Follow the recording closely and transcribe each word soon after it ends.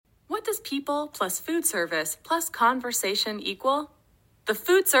what does people plus food service plus conversation equal? The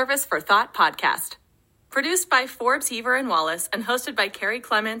Food Service for Thought podcast. Produced by Forbes Heaver and Wallace and hosted by Carrie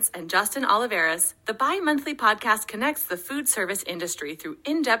Clements and Justin Oliveras, the bi-monthly podcast connects the food service industry through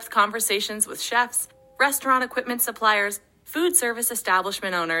in-depth conversations with chefs, restaurant equipment suppliers, food service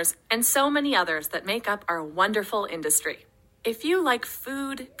establishment owners, and so many others that make up our wonderful industry. If you like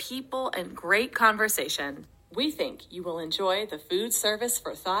food, people, and great conversation, we think you will enjoy the Food Service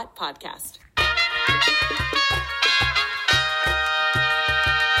for Thought podcast.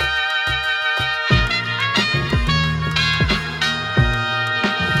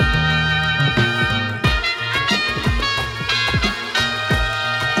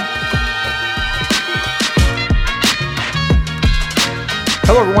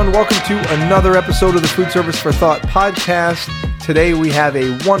 Hello, everyone. Welcome to another episode of the Food Service for Thought podcast. Today, we have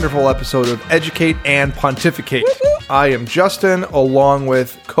a wonderful episode of Educate and Pontificate. I am Justin, along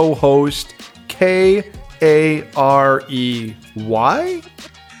with co-host Karey.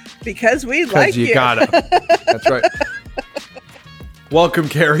 Because we like you. You gotta. That's right. Welcome,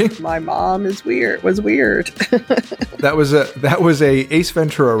 Karey. My mom was weird. That was a Ace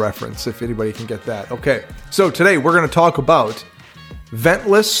Ventura reference, if anybody can get that. Okay, so today we're going to talk about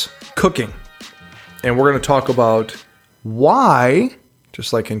ventless cooking. And we're going to talk about why,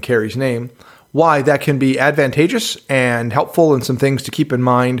 just like in Karey's name, why that can be advantageous and helpful, and some things to keep in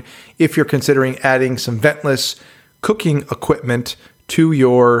mind if you're considering adding some ventless cooking equipment to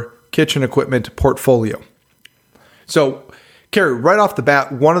your kitchen equipment portfolio. So, Karey, right off the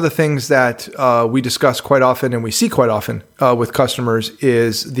bat, one of the things that we discuss quite often and we see quite often with customers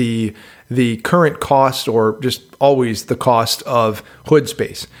is the current cost, or just always the cost, of hood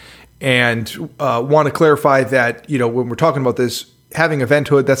space. And want to clarify that, when we're talking about this, having a vent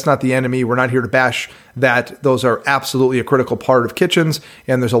hood, that's not the enemy. We're not here to bash that. Those are absolutely a critical part of kitchens,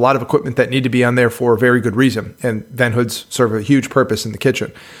 and there's a lot of equipment that need to be on there for a very good reason. And vent hoods serve a huge purpose in the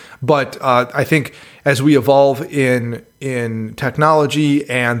kitchen. But I think as we evolve in technology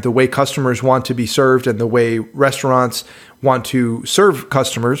and the way customers want to be served and the way restaurants want to serve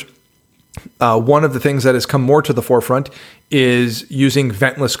customers, one of the things that has come more to the forefront is using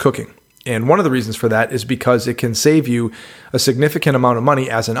ventless cooking. And one of the reasons for that is because it can save you a significant amount of money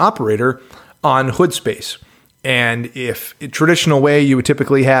as an operator on hood space. And if traditional way, you would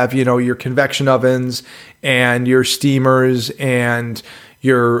typically have, your convection ovens and your steamers and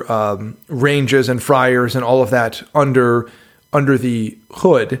your ranges and fryers and all of that under the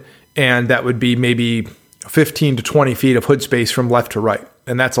hood. And that would be maybe 15 to 20 feet of hood space from left to right.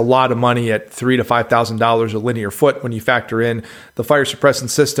 And that's a lot of money at $3,000 to $5,000 a linear foot when you factor in the fire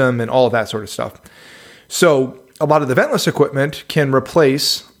suppressant system and all of that sort of stuff. So a lot of the ventless equipment can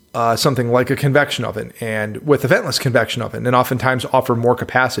replace something like a convection oven, and with a ventless convection oven, and oftentimes offer more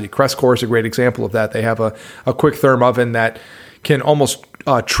capacity. Crestcore is a great example of that. They have a quick therm oven that can almost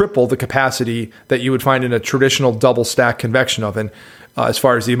triple the capacity that you would find in a traditional double stack convection oven as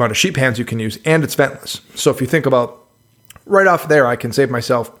far as the amount of sheet pans you can use, and it's ventless. So if you think about right off there, I can save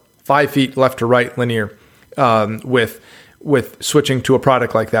myself 5 feet left to right linear with switching to a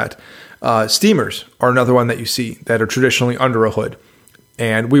product like that. Steamers are another one that you see that are traditionally under a hood.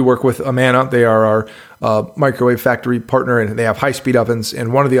 And we work with Amana. They are our microwave factory partner, and they have high-speed ovens.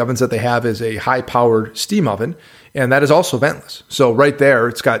 And one of the ovens that they have is a high-powered steam oven, and that is also ventless. So right there,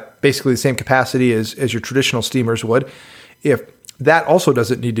 it's got basically the same capacity as your traditional steamers would. If that also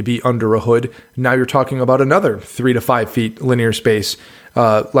doesn't need to be under a hood, now you're talking about another 3 to 5 feet linear space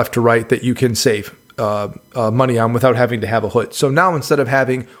left to right that you can save money on without having to have a hood. So now, instead of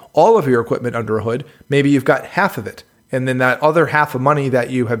having all of your equipment under a hood, maybe you've got half of it. And then that other half of money that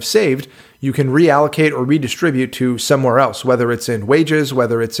you have saved, you can reallocate or redistribute to somewhere else, whether it's in wages,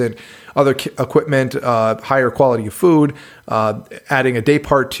 whether it's in other equipment, higher quality of food, adding a day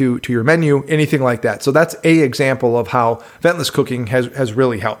part to your menu, anything like that. So that's an example of how ventless cooking has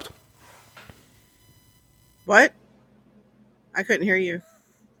really helped. What? I couldn't hear you.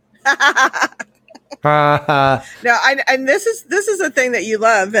 No, and this is a thing that you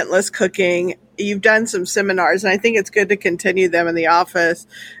love, ventless cooking. You've done some seminars, and I think it's good to continue them in the office,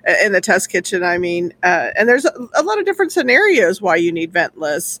 in the test kitchen. I mean, and there's a lot of different scenarios why you need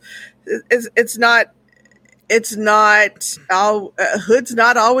ventless. It's not hood's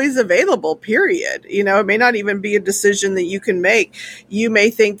not always available, period. It may not even be a decision that you can make. You may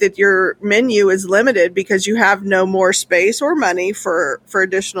think that your menu is limited because you have no more space or money for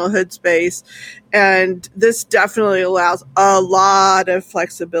additional hood space. And this definitely allows a lot of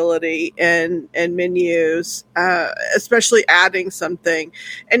flexibility in menus, especially adding something.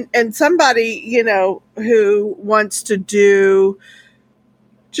 And somebody, who wants to do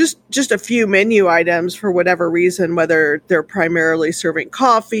just a few menu items for whatever reason, whether they're primarily serving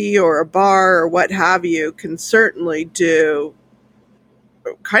coffee or a bar or what have you, can certainly do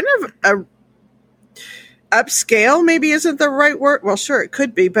kind of a upscale, maybe isn't the right word. Well, sure, it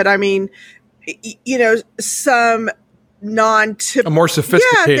could be, but I mean, some a more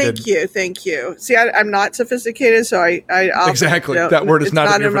sophisticated. Yeah, thank you. See, I'm not sophisticated, so I exactly that word is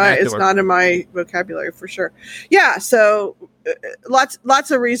not in your vernacular. It's not in my vocabulary for sure. Yeah, so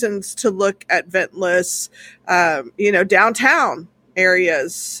lots of reasons to look at ventless. Downtown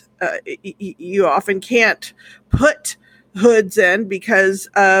areas, you often can't put hoods in because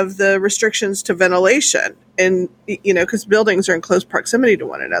of the restrictions to ventilation, and because buildings are in close proximity to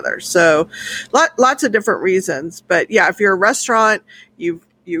one another. So lots of different reasons. But yeah, if you're a restaurant, you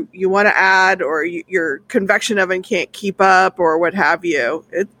want to add, or your convection oven can't keep up or what have you,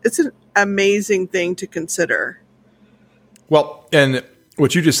 it's an amazing thing to consider. Well, and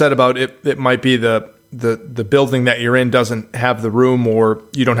what you just said about it might be the building that you're in doesn't have the room, or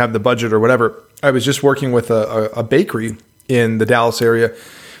you don't have the budget or whatever. I was just working with a bakery in the Dallas area,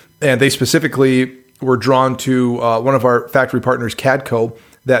 and they specifically were drawn to one of our factory partners, Cadco,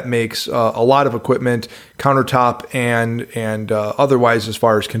 that makes a lot of equipment, countertop and otherwise, as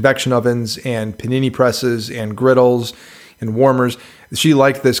far as convection ovens and panini presses and griddles and warmers. She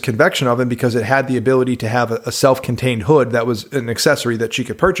liked this convection oven because it had the ability to have a self-contained hood that was an accessory that she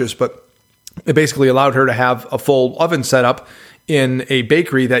could purchase, but it basically allowed her to have a full oven set up in a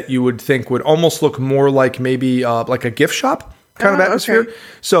bakery that you would think would almost look more like maybe like a gift shop kind of atmosphere. Okay.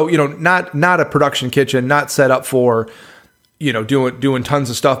 So, not a production kitchen, not set up for, doing tons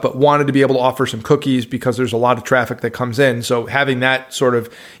of stuff, but wanted to be able to offer some cookies because there's a lot of traffic that comes in. So having that sort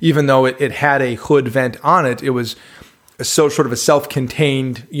of, even though it had a hood vent on it, it was so sort of a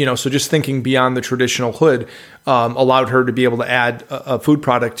self-contained, so just thinking beyond the traditional hood allowed her to be able to add a food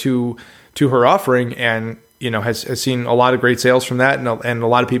product to her offering, and has seen a lot of great sales from that, and a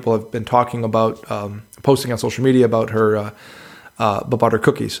lot of people have been talking about posting on social media about her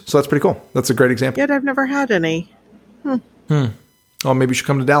cookies. So that's pretty cool. That's a great example. Yet I've never had any. Oh, maybe you should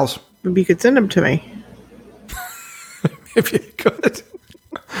come to Dallas. Maybe you could send them to me. If you could.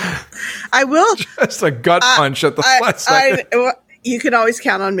 I will. Just a gut punch at the last second. You can always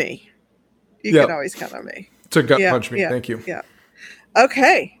count on me. You can always count on me. It's a gut punch me. Yeah, thank you. Yeah.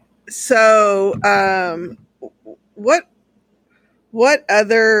 Okay. So, what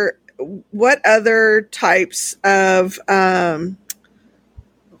other types of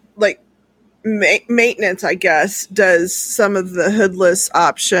maintenance, I guess, does some of the hoodless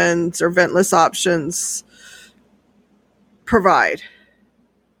options or ventless options provide?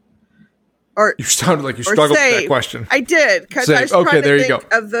 Or you sounded like you struggled with that question. I did, because I was trying to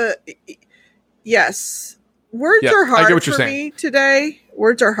think of the. Yes, words are hard for me today.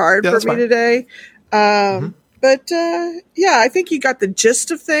 Words are hard for me today. But I think you got the gist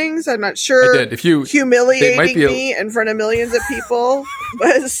of things. I'm not sure. I did. If you humiliating me in front of millions of people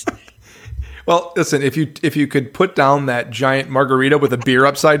was. Well, listen, if you could put down that giant margarita with a beer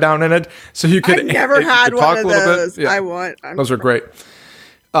upside down in it, so you could. I never had one of those. Yeah. Those are great.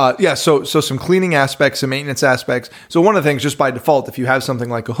 So some cleaning aspects, some maintenance aspects. So one of the things, just by default, if you have something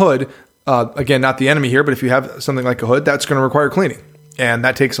like a hood, again, not the enemy here, but if you have something like a hood, that's going to require cleaning, and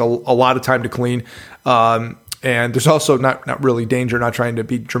that takes a lot of time to clean. And there's also not really danger, not trying to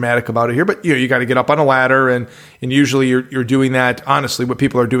be dramatic about it here, but you got to get up on a ladder, and usually you're doing that. Honestly, what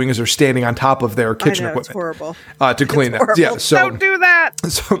people are doing is they're standing on top of their kitchen equipment. It's horrible. To clean that. Yeah, so don't do that.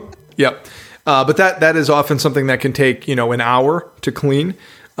 So yeah, but that is often something that can take an hour to clean.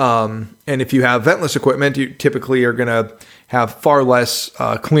 And if you have ventless equipment, you typically are going to have far less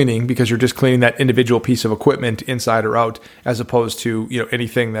cleaning because you're just cleaning that individual piece of equipment inside or out, as opposed to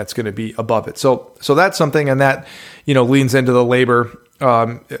anything that's going to be above it. So that's something, and that leans into the labor,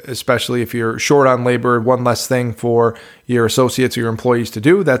 especially if you're short on labor. One less thing for your associates or your employees to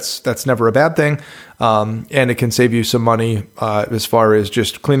do. That's never a bad thing, and it can save you some money as far as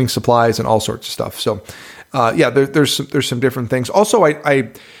just cleaning supplies and all sorts of stuff. So. There's some different things. Also,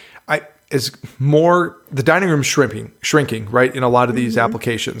 I is more the dining room shrinking, right, in a lot of these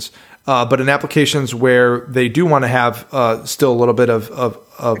applications. But in applications where they do want to have still a little bit of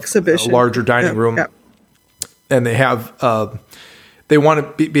exhibition, a larger dining room, and they have they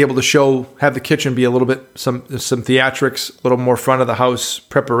want to be able to have the kitchen be a little bit some theatrics, a little more front of the house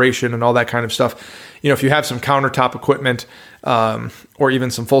preparation and all that kind of stuff. If you have some countertop equipment, or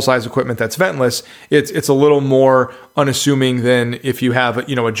even some full-size equipment that's ventless, it's a little more unassuming than if you have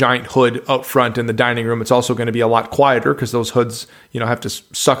a giant hood out front in the dining room. It's also going to be a lot quieter because those hoods have to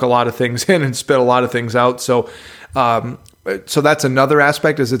suck a lot of things in and spit a lot of things out. So So that's another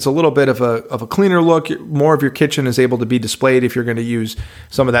aspect, is it's a little bit of a cleaner look. More of your kitchen is able to be displayed if you're going to use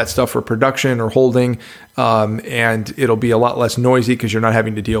some of that stuff for production or holding, and it'll be a lot less noisy because you're not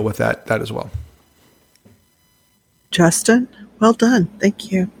having to deal with that as well. Justin, well done.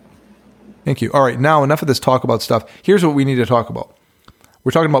 Thank you. Thank you. All right, now enough of this talk about stuff. Here's what we need to talk about.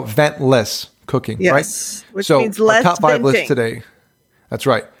 We're talking about ventless cooking, Yes, right? which so means less our top 5 list venting. today. That's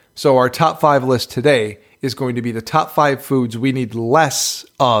right. So our top 5 list today is going to be the top 5 foods we need less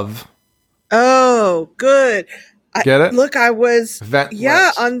of. Oh, good. Get it? Look, I was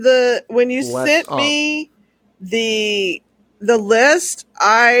Ventless. on the when you Less sent of. me the list.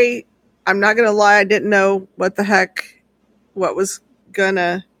 I'm not gonna lie, I didn't know what was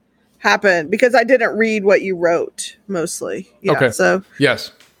gonna happen because I didn't read what you wrote mostly. Yeah, Okay. so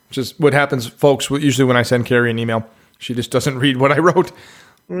Yes. Just what happens, folks, usually when I send Carrie an email, she just doesn't read what I wrote.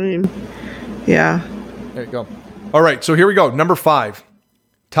 I mean, yeah. There you go. All right, so here we go. Number 5.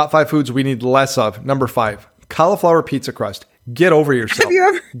 Top 5 foods we need less of. Number 5. Cauliflower pizza crust. Get over yourself. Have you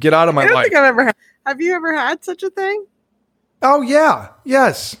ever? Get out of my I don't life. think I've ever. Have you ever had such a thing? Oh, yeah.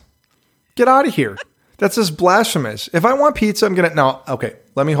 Yes. Get out of here. That's just blasphemous. If I want pizza, I'm going to... No, okay.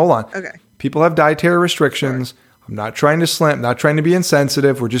 Hold on. Okay. People have dietary restrictions. I'm not trying to slam, not trying to be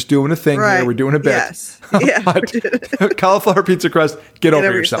insensitive. We're just doing a thing Right. here. We're doing a bit. Yes. Yeah. But cauliflower pizza crust, get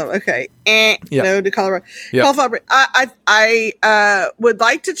over yourself. Okay. Yeah. No to Colorado. Yeah. Cauliflower. I would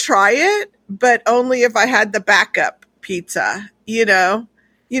like to try it, but only if I had the backup pizza. You know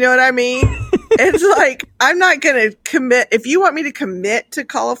what I mean? It's like, I'm not going to commit. If you want me to commit to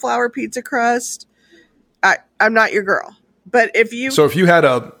cauliflower pizza crust, I'm not your girl. But if you, So if you had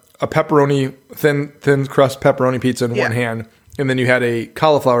a pepperoni, thin crust pepperoni pizza in Yeah. one hand, and then you had a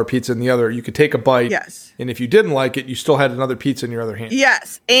cauliflower pizza in the other, you could take a bite. Yes. And if you didn't like it, you still had another pizza in your other hand.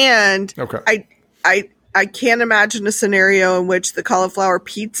 yes. And Okay. I can't imagine a scenario in which the cauliflower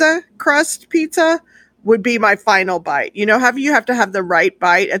crust pizza would be my final bite. You have to have the right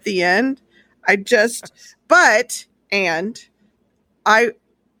bite at the end.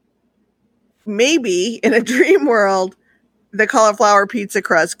 Maybe in a dream world, the cauliflower pizza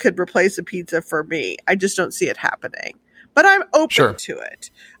crust could replace a pizza for me. I just don't see it happening, but I'm open to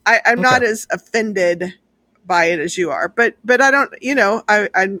it. I'm not as offended by it as you are, but I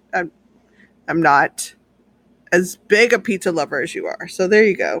don't, I'm not as big a pizza lover as you are. So there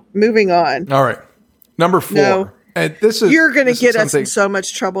you go. Moving on. All right. Number 4. No. And this is You're going to this is get us in something- so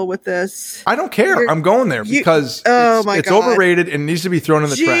much trouble with this. I don't care. I'm going there because it's God. overrated and needs to be thrown in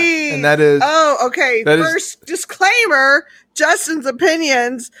the trash. And that is okay. that is- First disclaimer: Justin's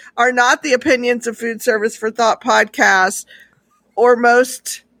opinions are not the opinions of Food Service for Thought podcast, or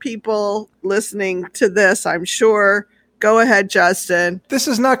most people listening to this. I'm sure. Go ahead, Justin. this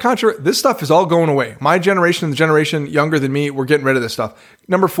is not controversial. This stuff is all going away. My generation and the generation younger than me, we're getting rid of this stuff.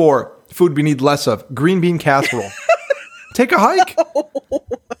 Number 4, food we need less of: green bean casserole. Take a hike.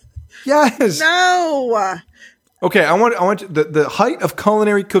 Yes. No. Okay, I want the height of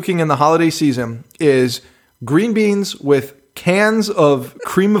culinary cooking in the holiday season is green beans with cans of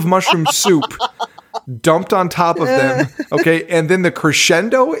cream of mushroom soup dumped on top of them. Okay, and then the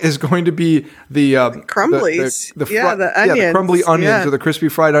crescendo is going to be the Crumblies. the the onions. the crumbly onions Yeah. or the crispy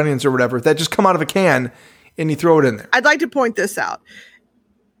fried onions or whatever that just come out of a can and you throw it in there. I'd like to point this out.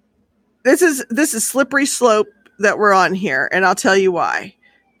 This is slippery slope that we're on here, and I'll tell you why.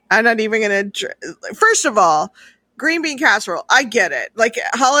 I'm not even going to. First of all, green bean casserole. I get it. Like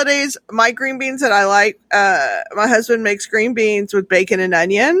holidays, my green beans that I like. My husband makes green beans with bacon and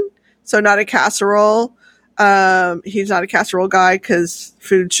onion, so not a casserole. He's not a casserole guy because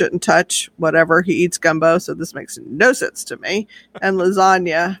food shouldn't touch whatever. He eats gumbo, so this makes no sense to me. And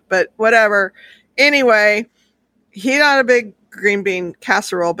lasagna, but whatever. Anyway, he's not a big green bean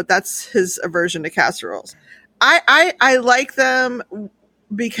casserole, but that's his aversion to casseroles. I like them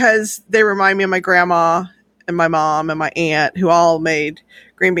because they remind me of my grandma and my mom and my aunt who all made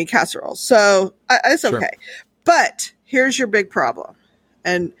green bean casseroles. So it's okay. Sure. But here's your big problem.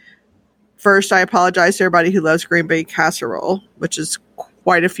 And first, I apologize to everybody who loves green bean casserole, which is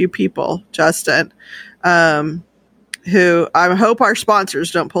quite a few people, Justin, who I hope our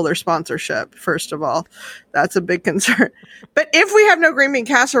sponsors don't pull their sponsorship. First of all, that's a big concern. But if we have no green bean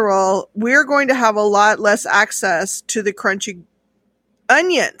casserole, we're going to have a lot less access to the crunchy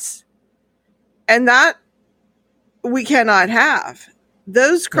onions. And that we cannot have.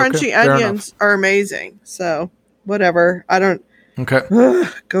 Those crunchy onions are amazing. So whatever. I don't. Okay.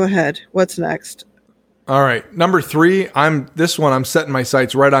 Go ahead. What's next? All right. Number 3, I'm setting my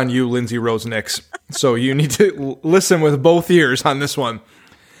sights right on you, Lindsay Rose Nix. So you need to listen with both ears on this one.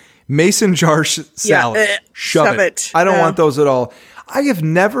 Mason jar salad. Shove it. I don't want those at all. I have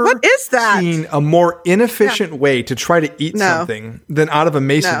never seen a more inefficient way to try to eat something than out of a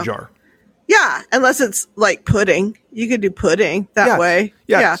mason jar. Yeah, unless it's like pudding. You could do pudding that way.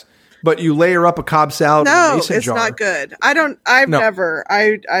 Yes. Yeah. But you layer up a Cobb salad in a mason jar. No, it's not good. I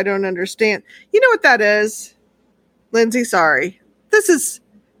don't understand. You know what that is? Lindsay, sorry. This is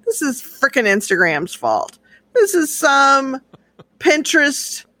freaking Instagram's fault. This is some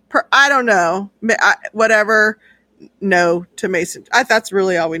Pinterest, I don't know, whatever. No to Mason. That's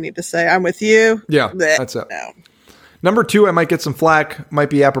really all we need to say. I'm with you. Yeah, that's it. No. Number 2, I might get some flack. Might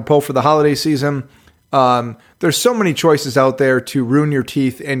be apropos for the holiday season. There's so many choices out there to ruin your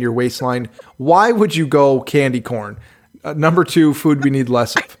teeth and your waistline. Why would you go candy corn? Number 2, food we need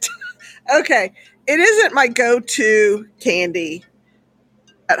less of. Okay. It isn't my go-to candy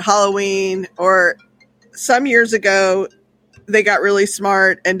at Halloween, or some years ago, they got really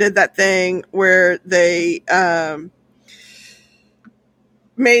smart and did that thing where they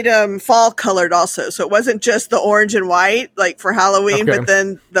made them fall colored also. So it wasn't just the orange and white like for Halloween, but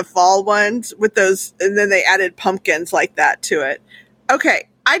then the fall ones with those, and then they added pumpkins like that to it. Okay.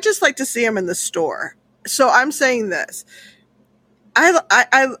 I just like to see them in the store. So I'm saying this.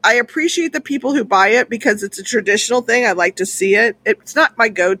 I appreciate the people who buy it because it's a traditional thing. I like to see it. It's not my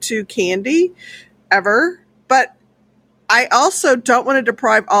go-to candy ever, but I also don't want to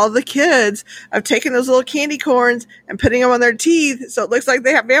deprive all the kids of taking those little candy corns and putting them on their teeth so it looks like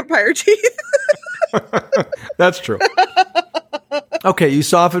they have vampire teeth. That's true. Okay, you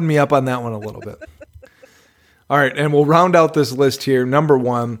softened me up on that one a little bit. All right, and we'll round out this list here. Number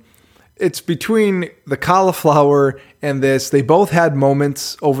 1, it's between the cauliflower and this. They both had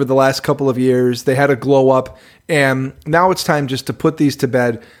moments over the last couple of years. They had a glow up, and now it's time just to put these to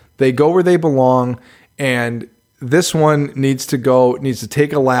bed. They go where they belong, and this one needs to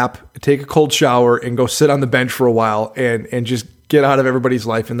take a lap, take a cold shower, and go sit on the bench for a while and just get out of everybody's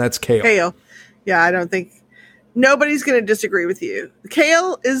life, and that's kale. Kale. Yeah, I don't think nobody's going to disagree with you.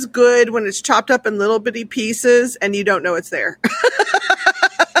 Kale is good when it's chopped up in little bitty pieces and you don't know it's there.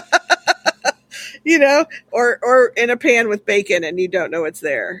 You know, or in a pan with bacon and you don't know it's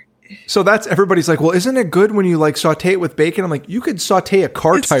there. So that's, everybody's like, well, isn't it good when you like saute it with bacon? I'm like, you could saute a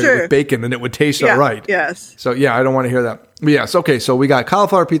car tire with bacon and it would taste all right. Yes. So yeah, I don't want to hear that. But yes. Okay. So we got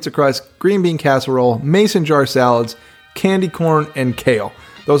cauliflower pizza crust, green bean casserole, mason jar salads, candy corn, and kale.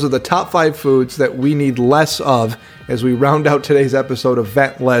 Those are the top 5 foods that we need less of as we round out today's episode of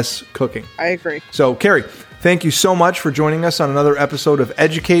Ventless Cooking. I agree. So Carrie, thank you so much for joining us on another episode of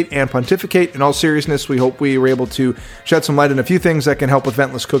Educate and Pontificate. In all seriousness, we hope we were able to shed some light on a few things that can help with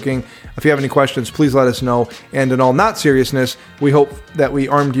ventless cooking. If you have any questions, please let us know. And in all not seriousness, we hope that we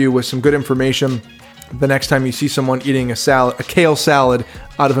armed you with some good information the next time you see someone eating a kale salad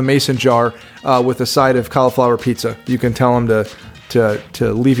out of a mason jar with a side of cauliflower pizza. You can tell them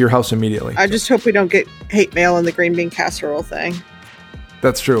to leave your house immediately. I just hope we don't get hate mail on the green bean casserole thing.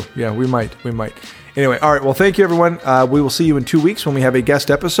 That's true. Yeah, we might. Anyway, all right. Well, thank you, everyone. We will see you in 2 weeks when we have a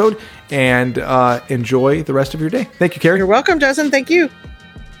guest episode, and enjoy the rest of your day. Thank you, Carrie. You're welcome, Justin. Thank you.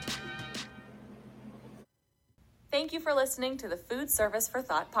 Thank you for listening to the Food Service for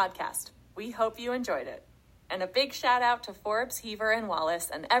Thought podcast. We hope you enjoyed it. And a big shout out to Forbes, Heaver, and Wallace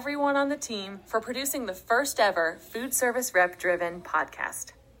and everyone on the team for producing the first ever food service rep driven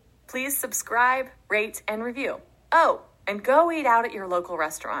podcast. Please subscribe, rate, and review. Oh, and go eat out at your local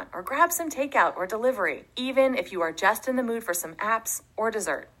restaurant or grab some takeout or delivery, even if you are just in the mood for some apps or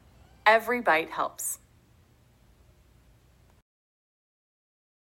dessert. Every bite helps.